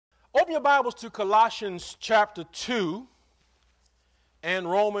Open your Bibles to Colossians chapter 2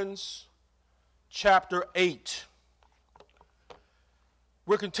 and Romans chapter 8.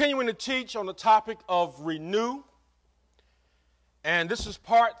 We're continuing to teach on the topic of renew. And this is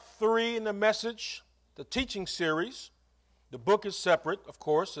part 3 in the message, the teaching series. The book is separate, of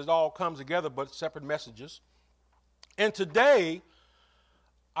course. It all comes together, but separate messages. And today,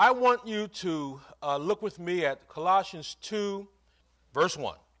 I want you to look with me at Colossians 2, verse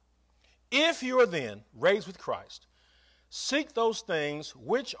 1. If you are then raised with Christ, seek those things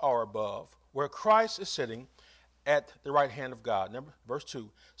which are above, where Christ is sitting at the right hand of God. Number, verse 2,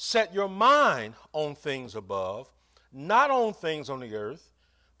 set your mind on things above, not on things on the earth.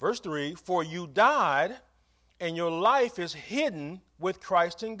 Verse 3, for you died, and your life is hidden with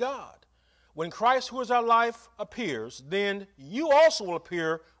Christ in God. When Christ, who is our life, appears, then you also will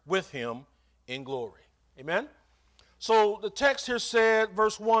appear with him in glory. Amen? So the text here said,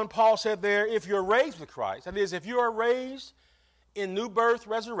 verse 1, Paul said there, if you're raised with Christ, that is, if you are raised in new birth,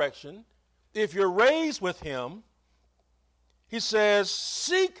 resurrection, if you're raised with him, he says,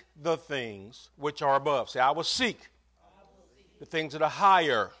 seek the things which are above. Say, I will seek the things that are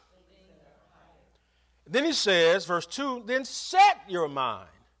higher. Then he says, verse 2, then set your mind.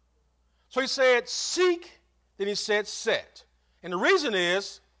 So he said, seek, then he said, set. And the reason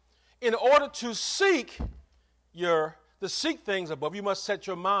is, in order to seek things above, you must set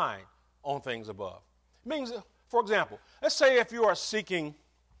your mind on things above. It means, for example, let's say if you are seeking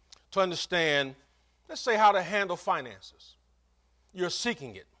to understand, let's say how to handle finances. You're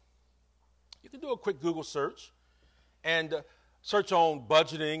seeking it. You can do a quick Google search and search on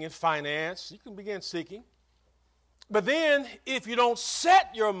budgeting and finance. You can begin seeking. But then if you don't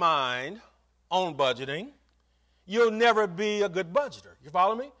set your mind on budgeting, you'll never be a good budgeter. You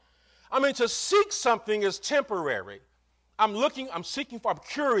follow me? I mean, to seek something is temporary. I'm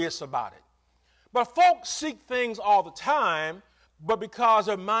curious about it. But folks seek things all the time, but because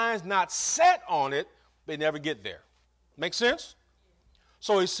their mind's not set on it, they never get there. Make sense?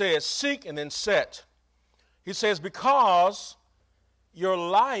 So he says, seek and then set. He says, because your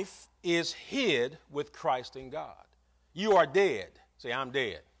life is hid with Christ in God. You are dead. Say, I'm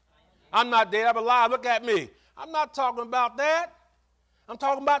dead. I'm not dead, I'm alive. Look at me. I'm not talking about that. I'm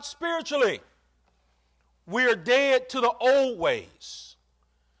talking about spiritually. We're dead to the old ways.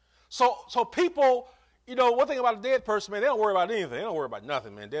 So people, one thing about a dead person, man, they don't worry about anything. They don't worry about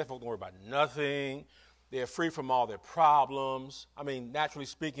nothing, man. Dead folk don't worry about nothing. They're free from all their problems. I mean, naturally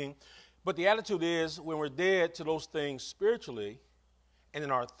speaking. But the attitude is when we're dead to those things spiritually and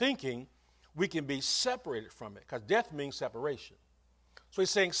in our thinking, we can be separated from it because death means separation. So he's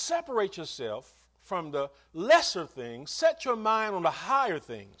saying separate yourself from the lesser things. Set your mind on the higher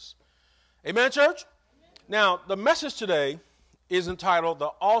things. Amen, church? Amen. Now, the message today is entitled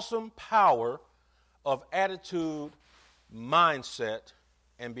The Awesome Power of Attitude, Mindset,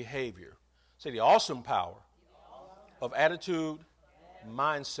 and Behavior. Say the awesome power of attitude,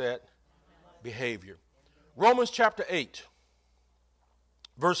 mindset, behavior. Romans chapter 8,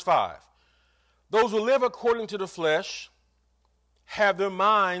 verse 5. Those who live according to the flesh have their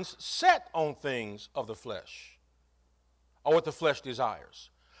minds set on things of the flesh, or what the flesh desires.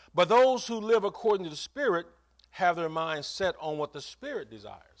 But those who live according to the Spirit have their minds set on what the Spirit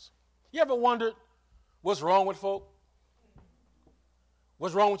desires. You ever wondered what's wrong with folk?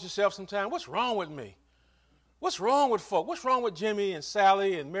 What's wrong with yourself sometimes? What's wrong with me? What's wrong with folk? What's wrong with Jimmy and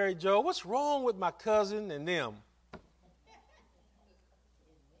Sally and Mary Jo? What's wrong with my cousin and them?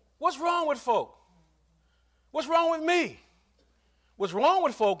 What's wrong with folk? What's wrong with me? What's wrong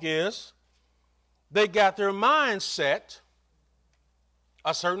with folk is they got their mind set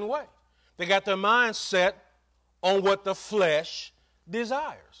a certain way. They got their mind set on what the flesh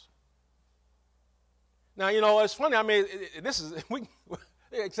desires. Now, it's funny. I mean,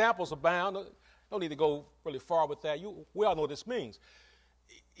 examples abound. Don't need to go really far with that. We all know what this means.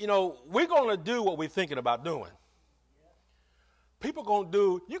 We're going to do what we're thinking about doing. People going to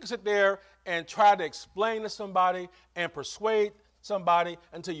do, you can sit there and try to explain to somebody and persuade somebody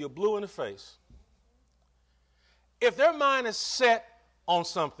until you're blue in the face. If their mind is set on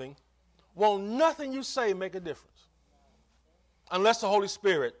something, won't nothing you say make a difference. Unless the Holy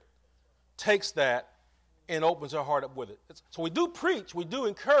Spirit takes that and opens their heart up with it. So we do preach, we do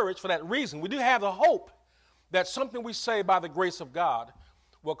encourage for that reason. We do have the hope that something we say by the grace of God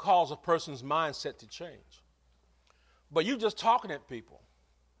will cause a person's mindset to change. But you just talking at people,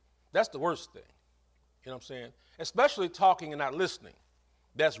 that's the worst thing. You know what I'm saying? Especially talking and not listening.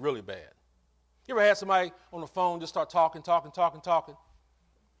 That's really bad. You ever had somebody on the phone just start talking? I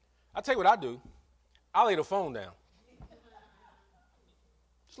tell you what I do. I lay the phone down.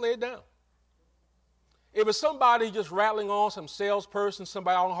 Just lay it down. If it's somebody just rattling on, some salesperson,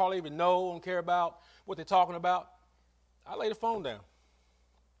 somebody I don't hardly even know, don't care about what they're talking about, I lay the phone down.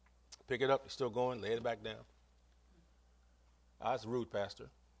 Pick it up, it's still going, lay it back down. That's rude, Pastor.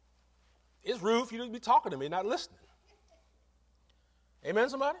 It's rude for you to be talking to me, not listening. Amen,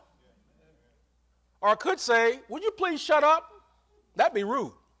 somebody? Or I could say, would you please shut up? That'd be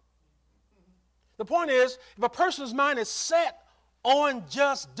rude. The point is, if a person's mind is set on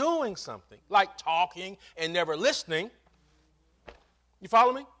just doing something, like talking and never listening, you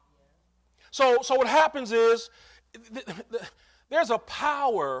follow me? So what happens is, there's a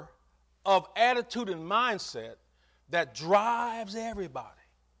power of attitude and mindset that drives everybody.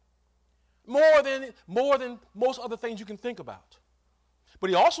 More than most other things you can think about. But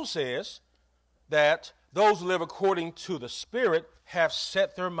he also says that those who live according to the Spirit have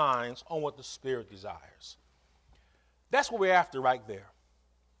set their minds on what the Spirit desires. That's what we're after right there.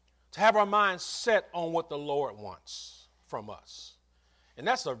 To have our minds set on what the Lord wants from us. And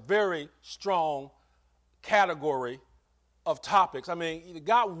that's a very strong category of topics. I mean,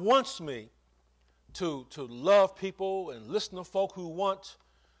 God wants me to love people and listen to folk who want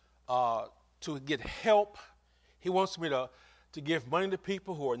to get help. He wants me to give money to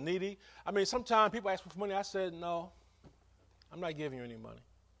people who are needy. I mean, sometimes people ask me for money. I said, no, I'm not giving you any money.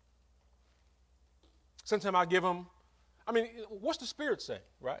 Sometimes I give them, I mean, what's the Spirit say,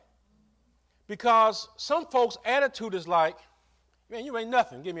 right? Because some folks' attitude is like, man, you ain't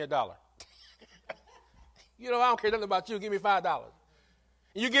nothing. Give me $1. You know, I don't care nothing about you. Give me $5. And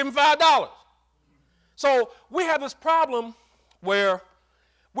you give them $5. So we have this problem where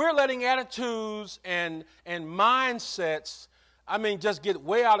we're letting attitudes and mindsets, I mean, just get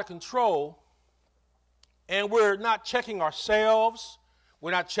way out of control, and we're not checking ourselves.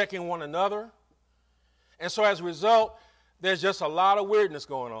 We're not checking one another. And so as a result, there's just a lot of weirdness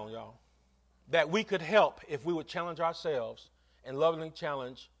going on, y'all, that we could help if we would challenge ourselves and lovingly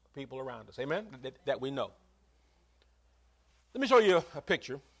challenge people around us. Amen? That we know. Let me show you a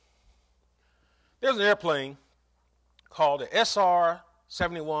picture. There's an airplane called the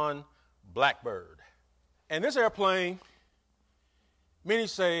SR-71 Blackbird. And this airplane, many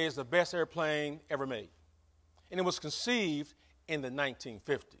say, is the best airplane ever made. And it was conceived in the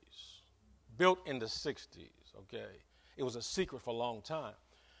 1950s, built in the 60s, okay? It was a secret for a long time.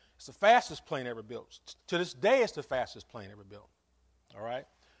 It's the fastest plane ever built. To this day, it's the fastest plane ever built, all right?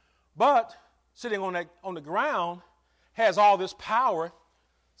 But sitting on the ground has all this power.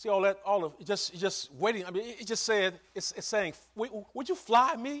 See all of just waiting. I mean, it just said, it's saying, would you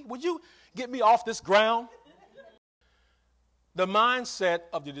fly me? Would you get me off this ground? The mindset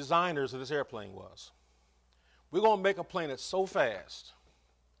of the designers of this airplane was, we're going to make a plane that's so fast,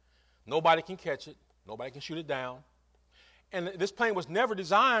 nobody can catch it, nobody can shoot it down. And this plane was never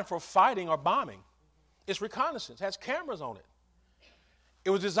designed for fighting or bombing. It's reconnaissance, it has cameras on it. It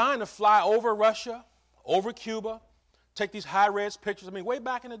was designed to fly over Russia, over Cuba, take these high-res pictures, I mean, way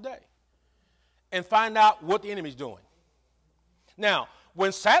back in the day, and find out what the enemy's doing. Now,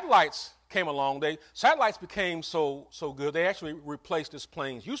 when satellites came along, satellites became so good, they actually replaced this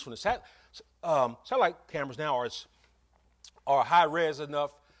plane's usefulness. Satellite cameras now are high-res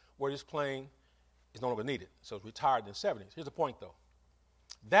enough where this plane is no longer needed. So it's retired in the 70s. Here's the point, though.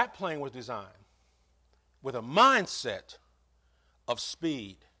 That plane was designed with a mindset of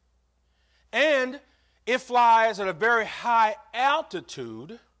speed. And it flies at a very high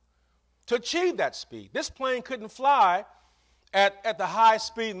altitude to achieve that speed. This plane couldn't fly at the high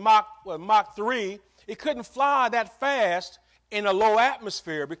speed Mach 3. It couldn't fly that fast in a low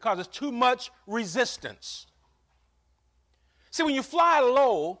atmosphere because there's too much resistance. See, when you fly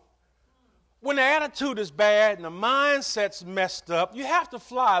low, when the attitude is bad and the mindset's messed up, you have to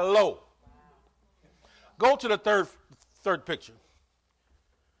fly low. Go to the third picture.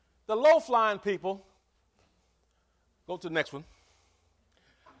 The low-flying people, go to the next one.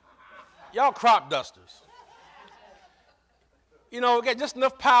 Y'all crop dusters. You know, get just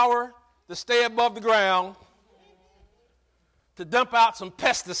enough power to stay above the ground, to dump out some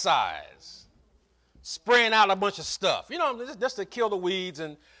pesticides, spraying out a bunch of stuff, you know, just to kill the weeds.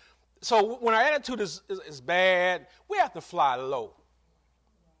 And so when our attitude is bad, we have to fly low.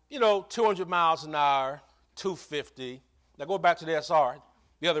 You know, 200 miles an hour, 250. Now go back to the SR,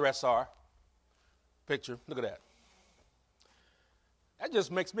 the other SR picture. Look at that. That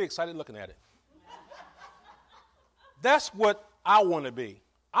just makes me excited looking at it. That's what I want to be.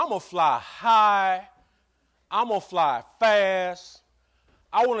 I'm going to fly high. I'm going to fly fast.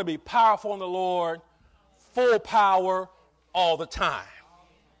 I want to be powerful in the Lord, full power all the time.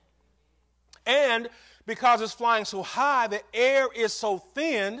 And because it's flying so high, the air is so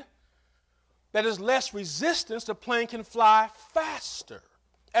thin that there's less resistance. The plane can fly faster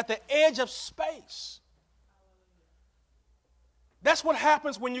at the edge of space. That's what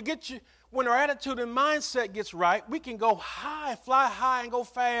happens when when our attitude and mindset gets right. We can go high, fly high, and go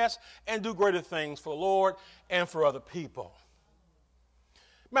fast, and do greater things for the Lord and for other people.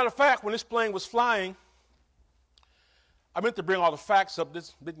 Matter of fact, when this plane was flying, I meant to bring all the facts up.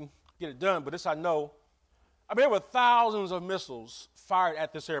 This didn't get it done, but this I know. I mean, there were thousands of missiles fired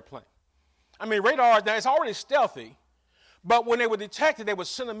at this airplane. I mean, radar, now it's already stealthy, but when they were detected, they would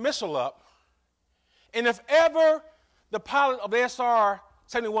send a missile up. And if ever the pilot of the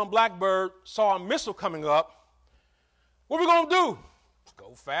SR-71 Blackbird saw a missile coming up, what are we going to do?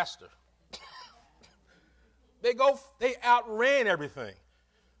 Go faster. They outran everything.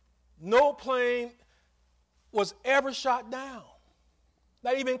 No plane was ever shot down,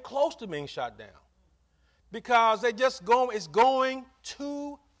 not even close to being shot down, because it's going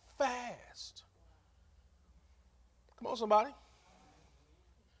too fast. Come on, somebody.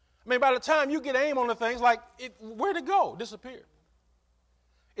 I mean, by the time you get aim on the things, where'd it go? Disappeared.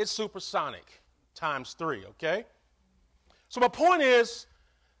 It's supersonic times 3, okay? So my point is,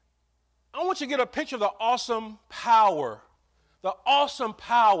 I want you to get a picture of the awesome power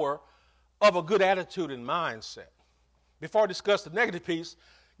of a good attitude and mindset. Before I discuss the negative piece,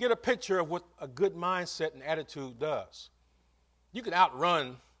 get a picture of what a good mindset and attitude does. You can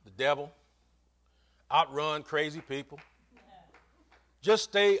outrun the devil, outrun crazy people. Just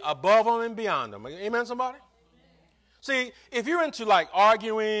stay above them and beyond them. Amen, somebody? See, if you're into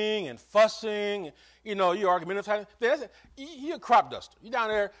arguing and fussing, you're argumentative, you're a crop duster. You're down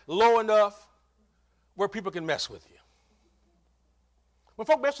there low enough where people can mess with you. When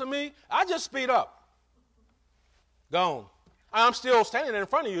folk mess with me, I just speed up. Gone. I'm still standing there in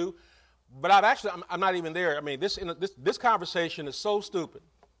front of you, but I'm not even there. I mean, this conversation is so stupid.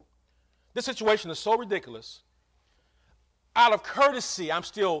 This situation is so ridiculous. Out of courtesy, I'm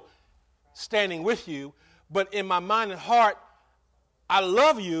still standing with you, but in my mind and heart, I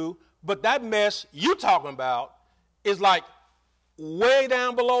love you, but that mess you talking about is way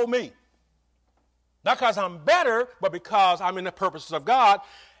down below me. Not because I'm better, but because I'm in the purposes of God.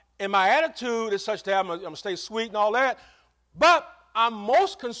 And my attitude is such that I'm going to stay sweet and all that. But I'm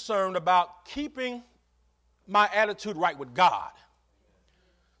most concerned about keeping my attitude right with God.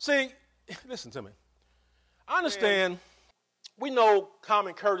 See, listen to me. I understand. We know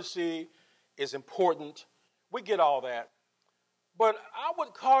common courtesy is important. We get all that. But I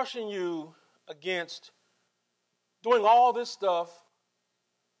would caution you against doing all this stuff,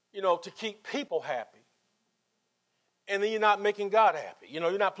 to keep people happy. And then you're not making God happy.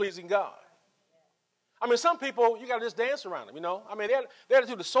 You're not pleasing God. I mean, some people, you got to just dance around them, I mean, their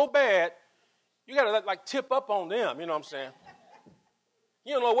attitude is so bad, you got to tip up on them, you know what I'm saying?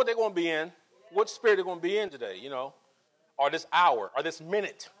 You don't know what they're going to be in, what spirit they're going to be in today, or this hour, or this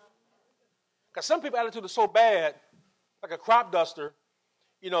minute. Because some people's attitude is so bad, like a crop duster,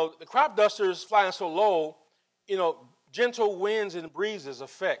 the crop duster is flying so low, gentle winds and breezes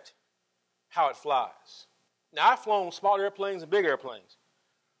affect how it flies. Now, I've flown small airplanes and big airplanes.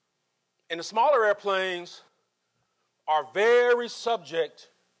 And the smaller airplanes are very subject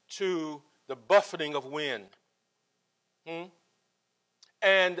to the buffeting of wind.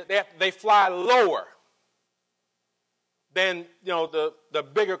 And they fly lower than, the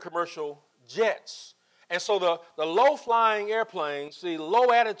bigger commercial jets. And so the low-flying airplanes, the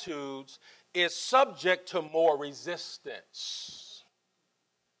low attitudes, is subject to more resistance.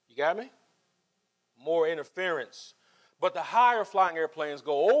 You got me? More interference. But the higher flying airplanes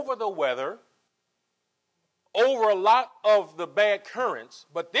go over the weather, over a lot of the bad currents,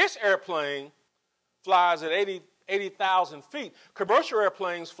 but this airplane flies at 80,000 feet. Commercial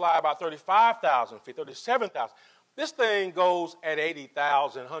airplanes fly about 35,000 feet, 37,000. This thing goes at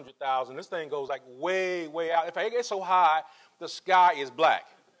 80,000, 100,000. This thing goes way, way out. If it gets so high, the sky is black.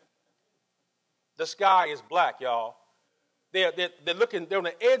 The sky is black, y'all. They're on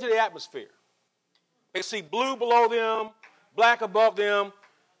the edge of the atmosphere. They see blue below them, black above them,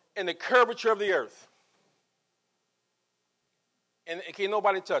 and the curvature of the earth. And can't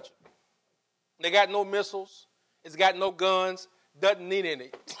nobody touch it. They got no missiles. It's got no guns. Doesn't need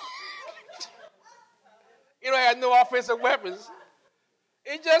any. It don't have no offensive weapons.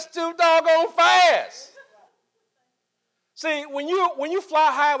 It's just too doggone fast. See, when you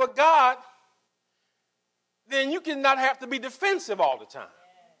fly high with God, then you cannot have to be defensive all the time.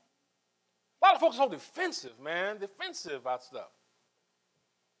 A lot of folks are so defensive, man, defensive about stuff.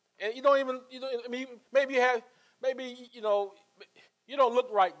 And you don't you don't look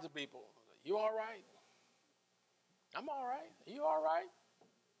right to people. You all right? I'm all right. Are you all right?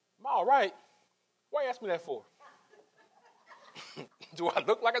 I'm all right. Why you ask me that for? Do I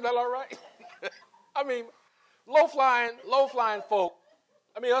look like I'm not all right? I mean, low-flying folk,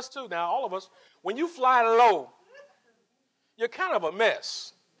 I mean, us too now, all of us, when you fly low, you're kind of a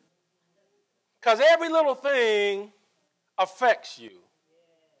mess. Because every little thing affects you.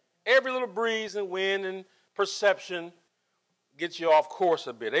 Every little breeze and wind and perception gets you off course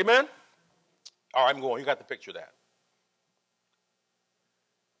a bit. Amen? All right, I'm going. You got the picture of that.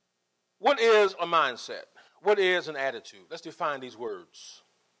 What is a mindset? What is an attitude? Let's define these words.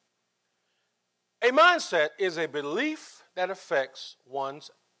 A mindset is a belief that affects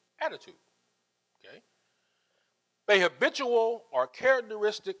one's attitude. Okay? A habitual or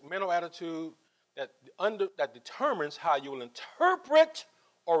characteristic mental attitude that determines how you will interpret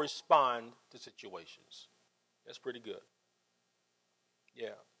or respond to situations. That's pretty good. Yeah.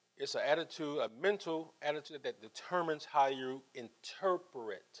 It's an attitude, a mental attitude that determines how you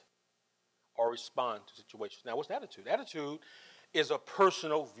interpret or respond to situations. Now, what's attitude? Attitude is a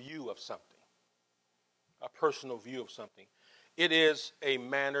personal view of something. A personal view of something. It is a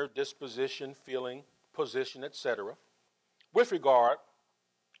manner, disposition, feeling, position, etc., with regard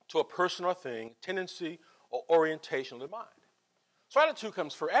to a person or thing, tendency, or orientation of the mind. So attitude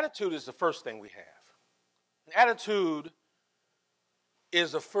comes first. Attitude is the first thing we have. An attitude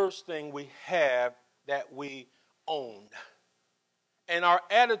is the first thing we have that we own. And our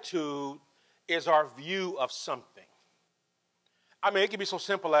attitude is our view of something. I mean, it can be so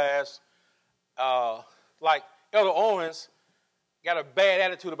simple as, like Elder Owens got a bad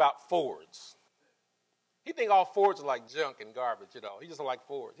attitude about Fords. He think all Fords are like junk and garbage, you know. He just don't like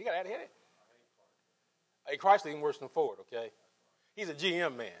Fords. He got that headache. Hey, Chrysler even worse than Ford, okay? He's a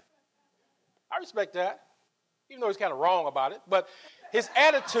GM man. I respect that, even though he's kind of wrong about it. But his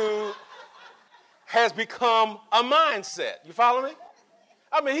attitude has become a mindset. You follow me?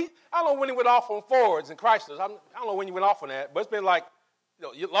 I mean, I don't know when he went off on Fords and Chryslers. I don't know when he went off on that, but it's been like,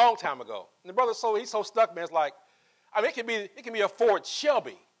 a long time ago. And the brother, he's so stuck, man. It's like, I mean, it can be a Ford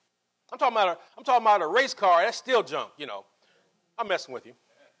Shelby. I'm talking about a race car. That's still junk, you know. I'm messing with you.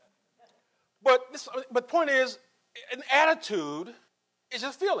 But the point is, an attitude is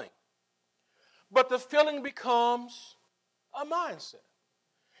just feeling. But the feeling becomes a mindset.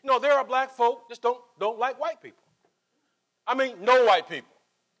 You know, there are black folk just don't like white people. I mean, no white people.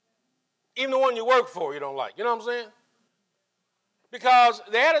 Even the one you work for, you don't like. You know what I'm saying? Because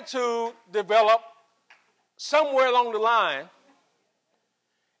the attitude developed somewhere along the line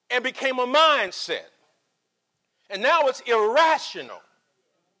and became a mindset. And now it's irrational.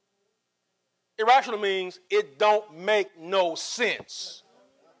 Irrational means it don't make no sense.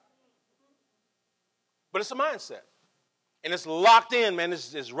 But it's a mindset. And it's locked in, man.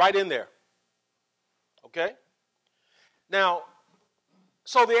 It's right in there. Okay? Now,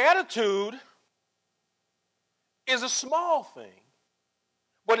 so the attitude is a small thing,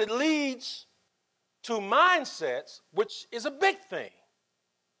 but it leads to mindsets, which is a big thing.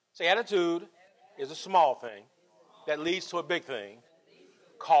 Say, attitude is a small thing that leads to a big thing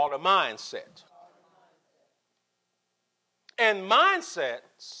called a mindset. And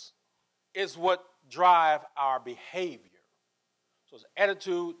mindsets is what drive our behavior. So it's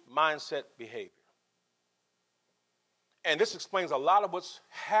attitude, mindset, behavior. And this explains a lot of what's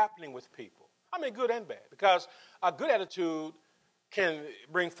happening with people. I mean, good and bad, because a good attitude can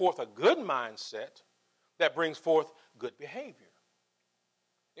bring forth a good mindset that brings forth good behavior.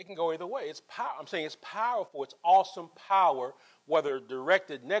 It can go either way. It's power. I'm saying it's powerful. It's awesome power, whether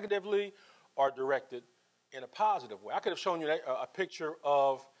directed negatively or directed in a positive way. I could have shown you a picture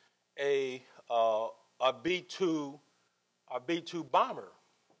of a B-2 bomber,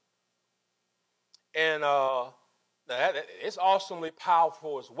 and it's awesomely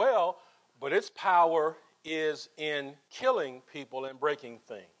powerful as well. But its power is in killing people and breaking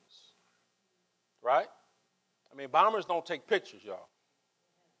things, right? I mean, bombers don't take pictures, y'all.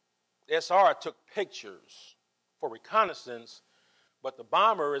 The SR took pictures for reconnaissance, but the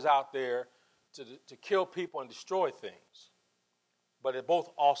bomber is out there to kill people and destroy things. But they're both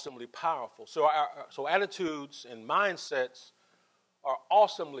awesomely powerful. So attitudes and mindsets are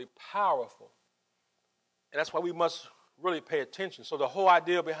awesomely powerful. And that's why we must really pay attention. So the whole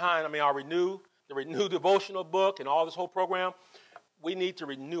idea behind, our the Renew devotional book and all this whole program, we need to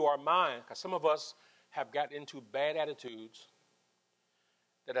renew our mind, because some of us have got into bad attitudes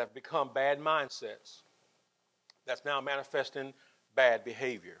that have become bad mindsets that's now manifesting bad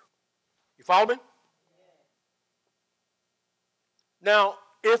behavior. You follow me? Now,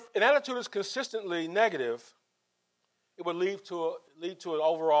 if an attitude is consistently negative, it would lead to an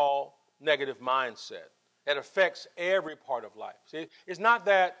overall negative mindset. that affects every part of life. See, it's not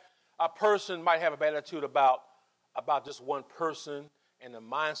that a person might have a bad attitude about just one person and the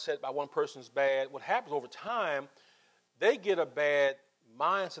mindset by one person is bad. What happens over time, they get a bad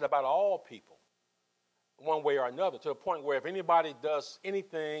mindset about all people, one way or another, to the point where if anybody does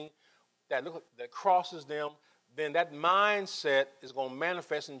anything that crosses them, then that mindset is going to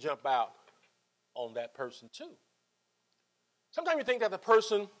manifest and jump out on that person too. Sometimes you think that the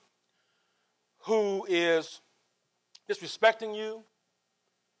person who is disrespecting you,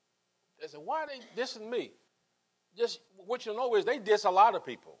 they say, why are they dissing me? Just what you know is they diss a lot of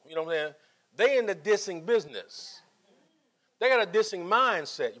people. You know what I'm saying? They in the dissing business. They got a dissing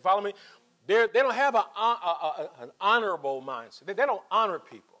mindset. You follow me? They don't have an honorable mindset. They don't honor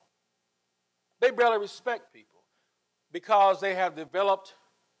people. They barely respect people because they have developed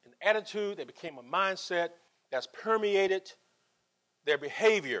an attitude. They became a mindset that's permeated their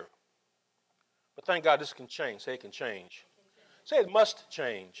behavior. But thank God this can change. Say it can change. Say it must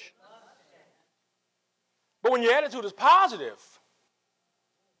change. But when your attitude is positive,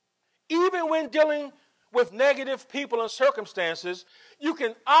 even when dealing with negative people and circumstances, you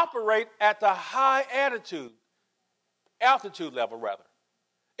can operate at the high altitude level rather.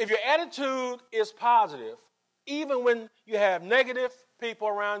 If your attitude is positive, even when you have negative people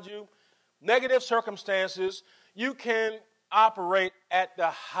around you, negative circumstances, you can operate at the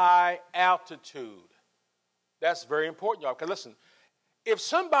high altitude. That's very important, y'all. Because listen, if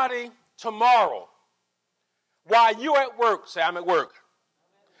somebody tomorrow, while you're at work, say I'm at work.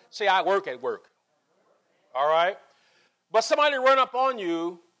 Say I work at work. All right? But somebody run up on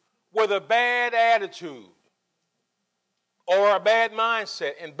you with a bad attitude or a bad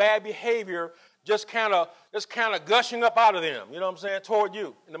mindset and bad behavior just kind of gushing up out of them, you know what I'm saying, toward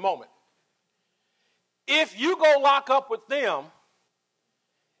you in the moment. If you go lock up with them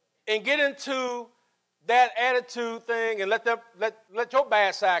and get into that attitude thing and let your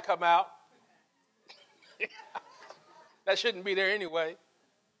bad side come out, that shouldn't be there anyway,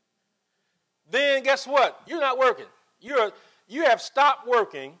 then guess what? You're not working. You have stopped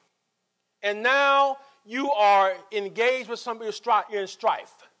working, and now you are engaged with somebody. You're in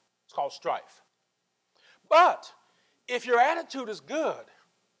strife. It's called strife. But if your attitude is good,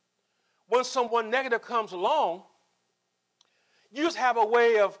 when someone negative comes along, you just have a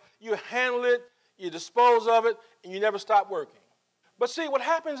way of, you handle it, you dispose of it, and you never stop working. But see, what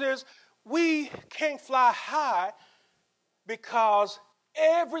happens is we can't fly high because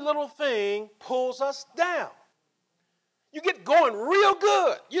every little thing pulls us down. You get going real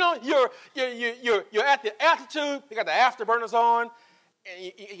good. You know, you're at the altitude, you got the afterburners on,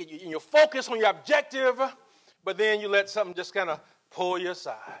 and you're focused on your objective, but then you let something just kind of pull you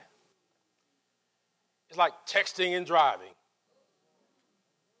aside. It's like texting and driving.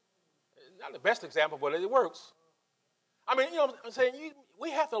 Not the best example, but it works. I mean, you know what I'm saying?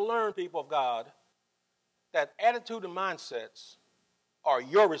 We have to learn, people of God, that attitude and mindsets are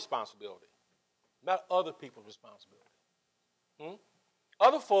your responsibility, not other people's responsibility.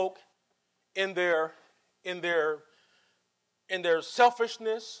 Other folk, in their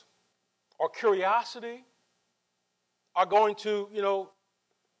selfishness or curiosity, are going to,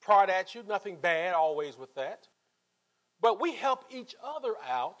 prod at you. Nothing bad always with that. But we help each other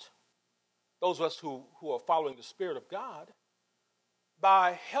out, those of us who are following the Spirit of God,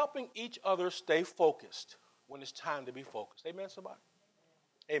 by helping each other stay focused when it's time to be focused. Amen, somebody?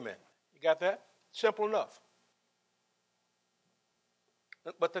 Amen. You got that? Simple enough.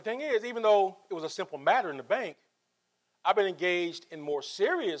 But the thing is, even though it was a simple matter in the bank, I've been engaged in more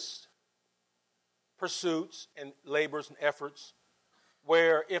serious pursuits and labors and efforts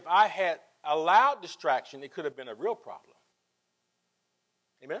where if I had allowed distraction, it could have been a real problem.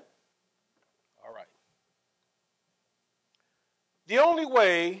 Amen? All right. The only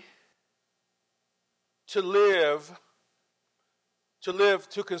way to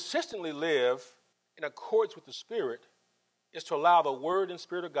consistently live in accordance with the Spirit is to allow the Word and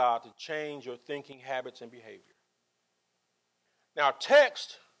Spirit of God to change your thinking, habits, and behavior. Now, our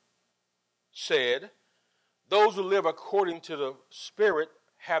text said, those who live according to the Spirit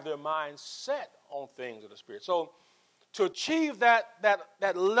have their minds set on things of the Spirit. So, to achieve that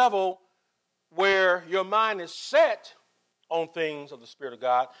level where your mind is set on things of the Spirit of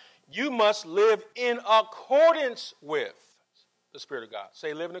God, you must live in accordance with the Spirit of God.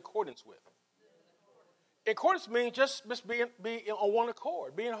 Say, live in accordance with. Accordance means just be on one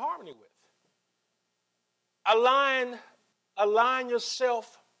accord, be in harmony with. Align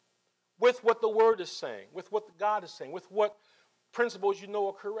yourself with what the Word is saying, with what God is saying, with what principles you know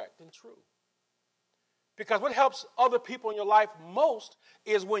are correct and true. Because what helps other people in your life most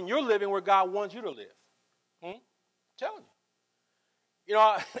is when you're living where God wants you to live. I'm telling you. You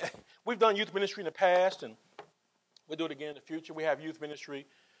know, we've done youth ministry in the past, and we'll do it again in the future. We have youth ministry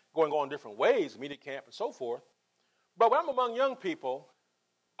going on different ways, media camp and so forth. But when I'm among young people,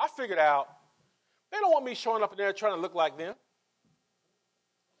 I figured out they don't want me showing up in there trying to look like them.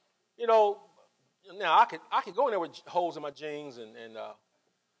 You know, now I could go in there with holes in my jeans and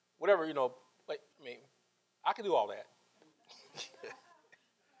whatever, you know. But, I mean, I can do all that.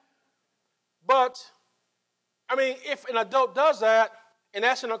 But, I mean, if an adult does that, and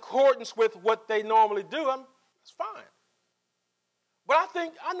that's in accordance with what they normally do, it's fine. But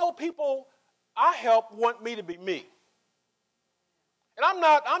I know people I help want me to be me. And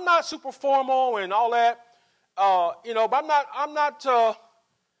I'm not super formal and all that, you know, but I'm not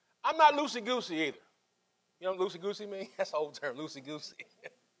loosey-goosey either. You know what loosey-goosey mean? That's an old term, loosey-goosey.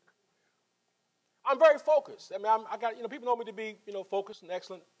 I'm very focused. I mean, I got, you know, people know me to be, you know, focused and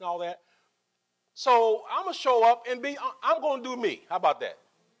excellent and all that. So I'm going to show up and I'm going to do me. How about that?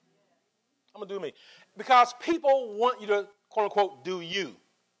 I'm going to do me. Because people want you to, quote unquote, do you.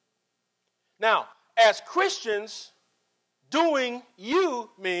 Now, as Christians, doing you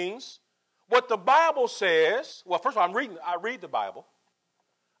means what the Bible says. Well, first of all, I read the Bible.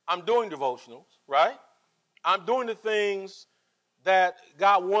 I'm doing devotionals, right? I'm doing the things that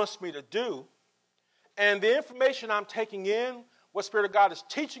God wants me to do. And the information I'm taking in, what Spirit of God is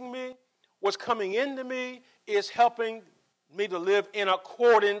teaching me, what's coming into me, is helping me to live in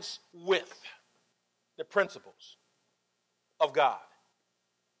accordance with the principles of God.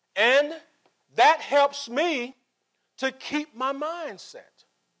 And that helps me to keep my mindset.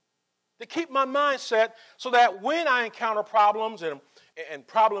 To keep my mindset so that when I encounter problems and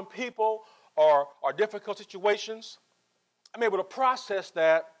problem people or difficult situations, I'm able to process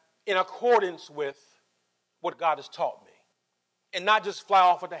that in accordance with what God has taught me. And not just fly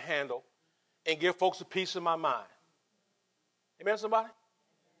off at the handle and give folks a piece of my mind. Amen, somebody?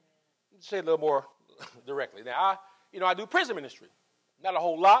 Say it a little more directly. Now, I do prison ministry. Not a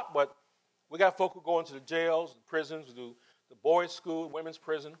whole lot, but we got folk who go into the jails, the prisons, we do the boys' school, women's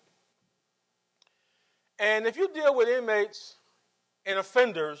prison. And if you deal with inmates and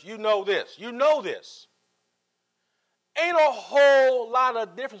offenders, you know this. You know this. Ain't a whole lot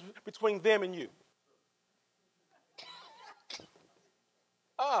of difference between them and you.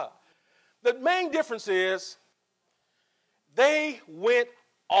 The main difference is they went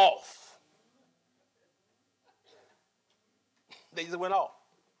off. They just went off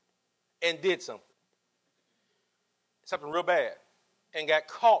and did something. Something real bad and got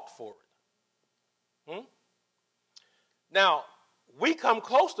caught for it. Now, we come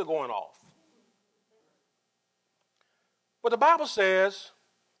close to going off. But the Bible says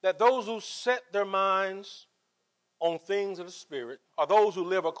that those who set their minds on things of the Spirit, or those who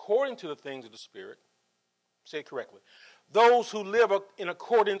live according to the things of the Spirit, say it correctly, those who live in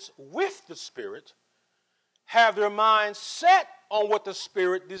accordance with the Spirit have their minds set on what the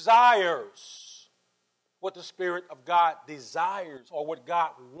Spirit desires, what the Spirit of God desires, or what God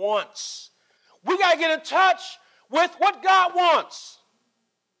wants. We got to get in touch with what God wants.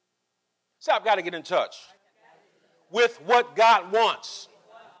 So I've got to get in touch with what God wants.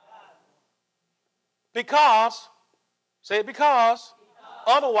 Because, say it because,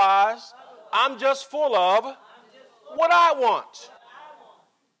 otherwise, I'm just full of what I want.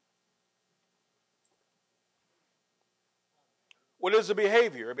 What is a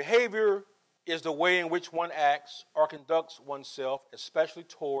behavior? A behavior is the way in which one acts or conducts oneself, especially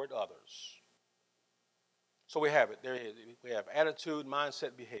toward others. So we have it. There it is. We have attitude,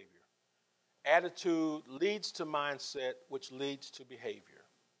 mindset, behavior. Attitude leads to mindset, which leads to behavior.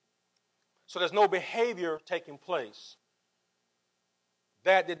 So there's no behavior taking place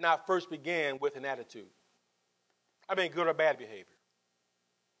that did not first begin with an attitude. I mean, good or bad behavior.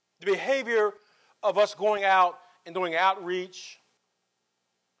 The behavior of us going out and doing outreach,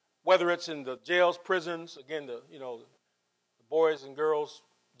 whether it's in the jails, prisons, again, the boys and girls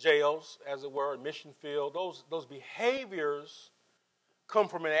jails, as it were, mission field, those behaviors come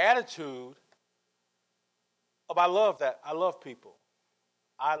from an attitude of I love that. I love people.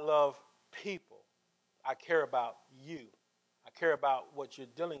 I love people. I care about you. I care about what you're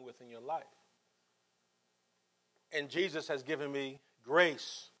dealing with in your life. And Jesus has given me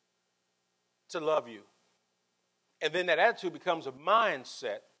grace to love you. And then that attitude becomes a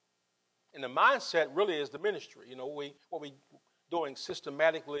mindset. And the mindset really is the ministry. You know, what we doing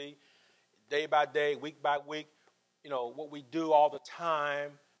systematically, day by day, week by week, what we do all the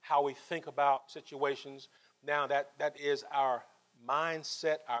time, how we think about situations. Now that is our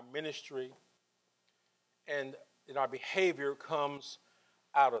mindset, our ministry, and our behavior comes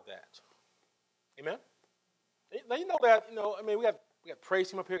out of that. Amen? Now, you know that, I mean, we got praise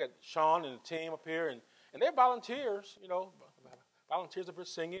team up here, we got Sean and the team up here, and they're volunteers, volunteers up here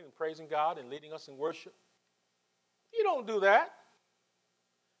singing and praising God and leading us in worship. You don't do that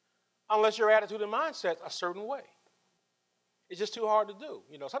unless your attitude and mindset a certain way. It's just too hard to do.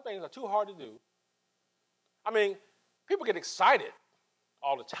 Some things are too hard to do. I mean, people get excited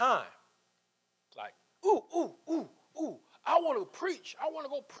all the time. It's like, ooh, ooh, ooh, ooh, I want to preach. I want to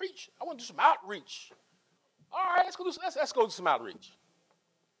go preach. I want to do some outreach. All right, let's go do some outreach.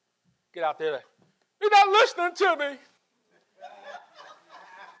 Get out there. You're not listening to me.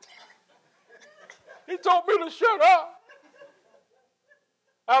 He told me to shut up.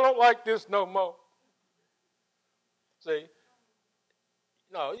 I don't like this no more. See,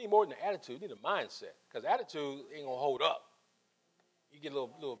 no, you need more than an attitude. You need a mindset, because attitude ain't going to hold up. You get a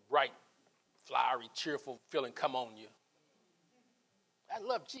little bright, flowery, cheerful feeling come on you. I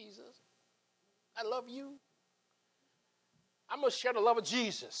love Jesus. I love you. I'm going to share the love of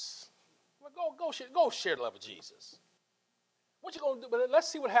Jesus. Well, go share the love of Jesus. What you going to do? But let's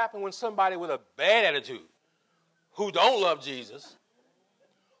see what happens when somebody with a bad attitude, who don't love Jesus,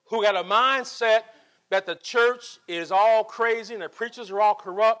 who got a mindset that the church is all crazy and the preachers are all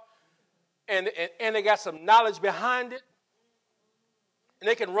corrupt, and they got some knowledge behind it, and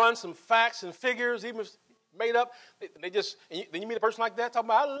they can run some facts and figures, even made up. Then you meet a person like that talking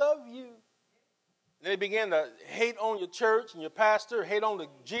about, I love you. And they begin to hate on your church and your pastor, hate on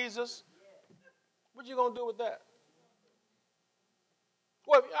Jesus. What you going to do with that?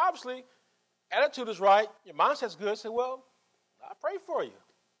 Well, obviously, attitude is right. Your mindset's good. Say, well, I pray for you.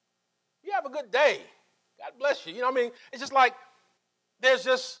 You have a good day. God bless you. You know what I mean? It's just like there's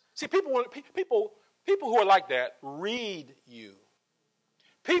just, see, people who are like that read you.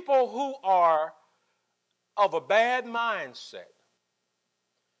 People who are of a bad mindset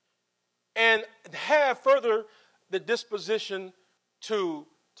and have further the disposition to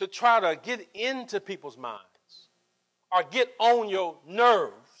try to get into people's minds or get on your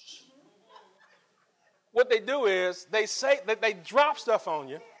nerves. What they do is they say that they drop stuff on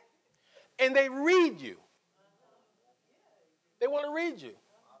you and they read you. They want to read you.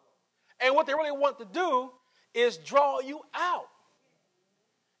 And what they really want to do is draw you out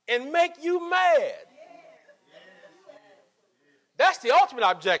and make you mad. That's the ultimate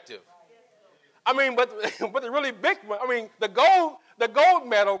objective. I mean, but the really big one, I mean, the gold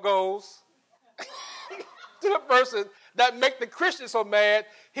medal goes to the person that make the Christian so mad,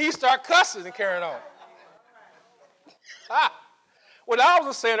 he start cussing and carrying on. When I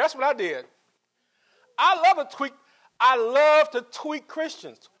was a sinner, that's what I did. I love to tweak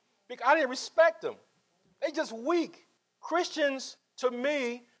Christians because I didn't respect them. They just weak. Christians, to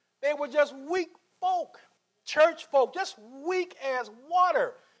me, they were just weak folk. Church folk, just weak as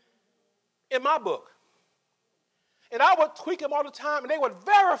water in my book. And I would tweak them all the time, and they would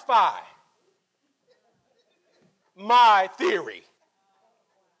verify my theory.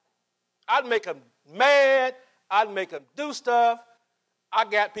 I'd make them mad. I'd make them do stuff. I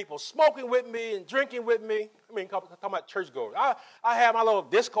got people smoking with me and drinking with me. I mean, talking about churchgoers. I had my little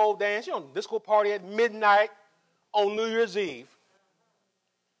disco dance, disco party at midnight on New Year's Eve.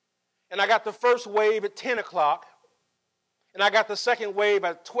 And I got the first wave at 10 o'clock. And I got the second wave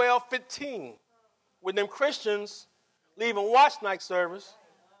at 12:15 with them Christians leaving watch night service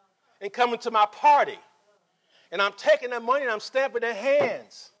and coming to my party. And I'm taking their money and I'm stamping their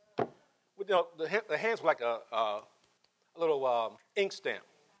hands. With, the hands were like a little ink stamp.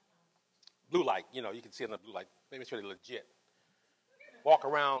 Blue light, you can see it in the blue light. Maybe it's really legit. Walk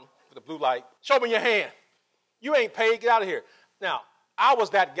around with the blue light. Show me your hand. You ain't paid. Get out of here. Now, I was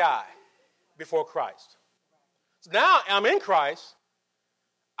that guy before Christ. So now I'm in Christ.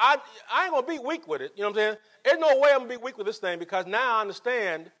 I ain't going to be weak with it. You know what I'm saying? There's no way I'm going to be weak with this thing because now I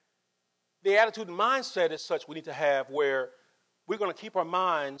understand the attitude and mindset is such we need to have where we're going to keep our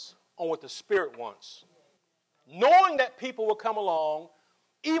minds on what the Spirit wants. Knowing that people will come along,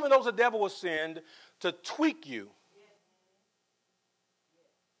 even though the devil will send, to tweak you.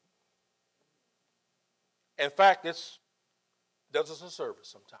 In fact, this does us a service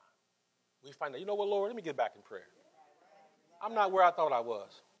sometimes. We find out, you know what, Lord, let me get back in prayer. I'm not where I thought I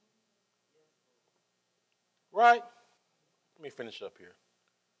was. Right? Let me finish up here.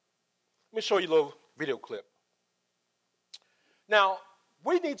 Let me show you a little video clip. Now,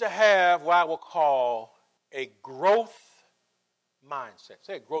 we need to have what I will call a growth mindset.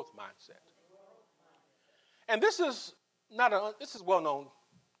 Say a growth mindset. And this is this is a well-known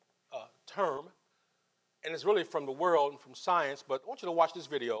term, and it's really from the world and from science, but I want you to watch this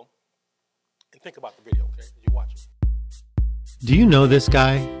video and think about the video, okay, as you watch it. Do you know this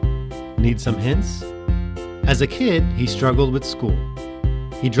guy? Need some hints? As a kid, he struggled with school.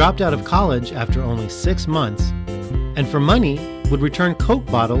 He dropped out of college after only 6 months, and for money would return Coke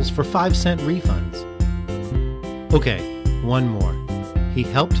bottles for 5-cent refunds. Okay, one more. He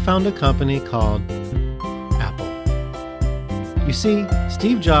helped found a company called Apple. You see,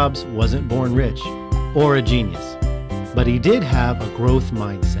 Steve Jobs wasn't born rich or a genius, but he did have a growth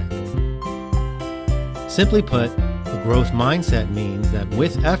mindset. Simply put, a growth mindset means that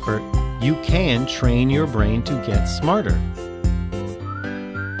with effort, you can train your brain to get smarter.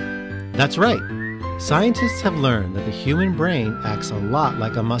 That's right. Scientists have learned that the human brain acts a lot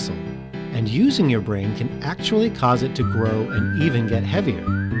like a muscle, and using your brain can actually cause it to grow and even get heavier.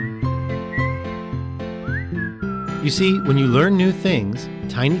 You see, when you learn new things,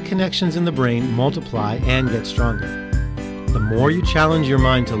 tiny connections in the brain multiply and get stronger. The more you challenge your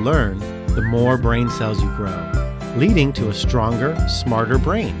mind to learn, the more brain cells you grow, leading to a stronger, smarter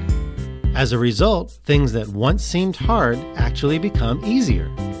brain. As a result, things that once seemed hard actually become easier.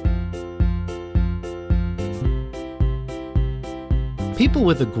 People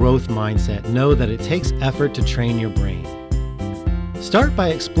with a growth mindset know that it takes effort to train your brain. Start by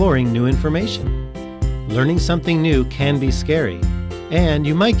exploring new information. Learning something new can be scary, and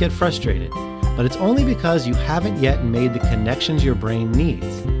you might get frustrated, but it's only because you haven't yet made the connections your brain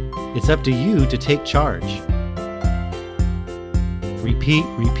needs. It's up to you to take charge. Repeat,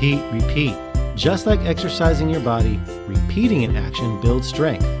 repeat, repeat. Just like exercising your body, repeating an action builds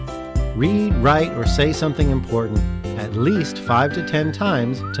strength. Read, write, or say something important at least 5 to 10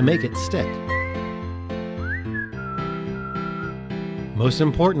 times to make it stick. Most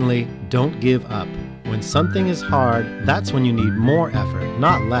importantly, don't give up. When something is hard, that's when you need more effort,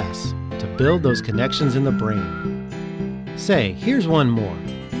 not less, to build those connections in the brain. Say, here's one more.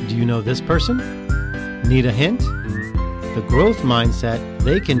 Do you know this person? Need a hint? The growth mindset,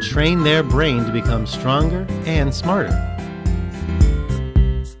 they can train their brain to become stronger and smarter.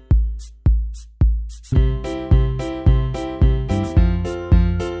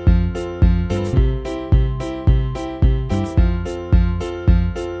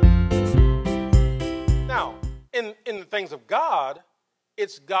 Now, in the things of God,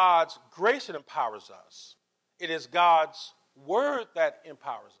 it's God's grace that empowers us. It is God's word that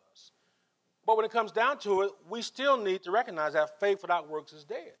empowers us. But when it comes down to it, we still need to recognize that faith without works is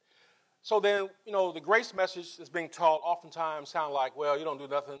dead. So then, the grace message that's being taught oftentimes sound like, well, you don't do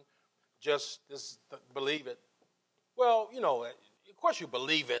nothing, just believe it. Well, of course you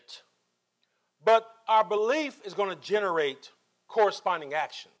believe it. But our belief is going to generate corresponding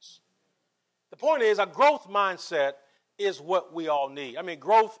actions. The point is, a growth mindset is what we all need. I mean,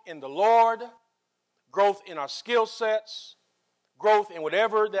 growth in the Lord, growth in our skill sets, growth in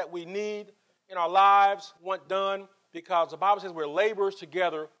whatever that we need in our lives want done, because the Bible says we're laborers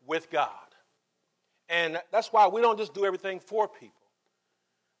together with God. And that's why we don't just do everything for people.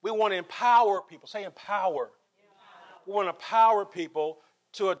 We want to empower people. Say empower. We want to empower people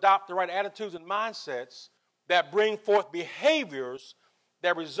to adopt the right attitudes and mindsets that bring forth behaviors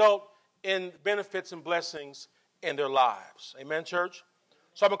that result in benefits and blessings in their lives. Amen, church?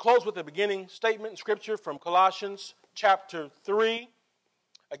 So I'm going to close with the beginning statement in Scripture from Colossians chapter 3.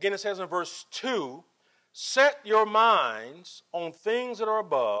 Again, it says in verse 2, set your minds on things that are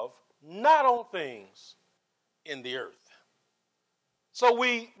above, not on things in the earth. So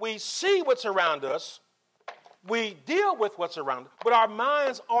we see what's around us, we deal with what's around us, but our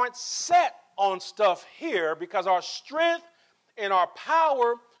minds aren't set on stuff here because our strength and our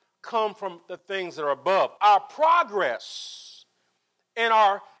power come from the things that are above. Our progress and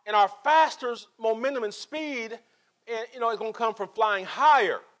our faster momentum and speed, is going to come from flying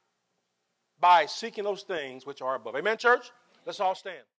higher by seeking those things which are above. Amen, church? Let's all stand.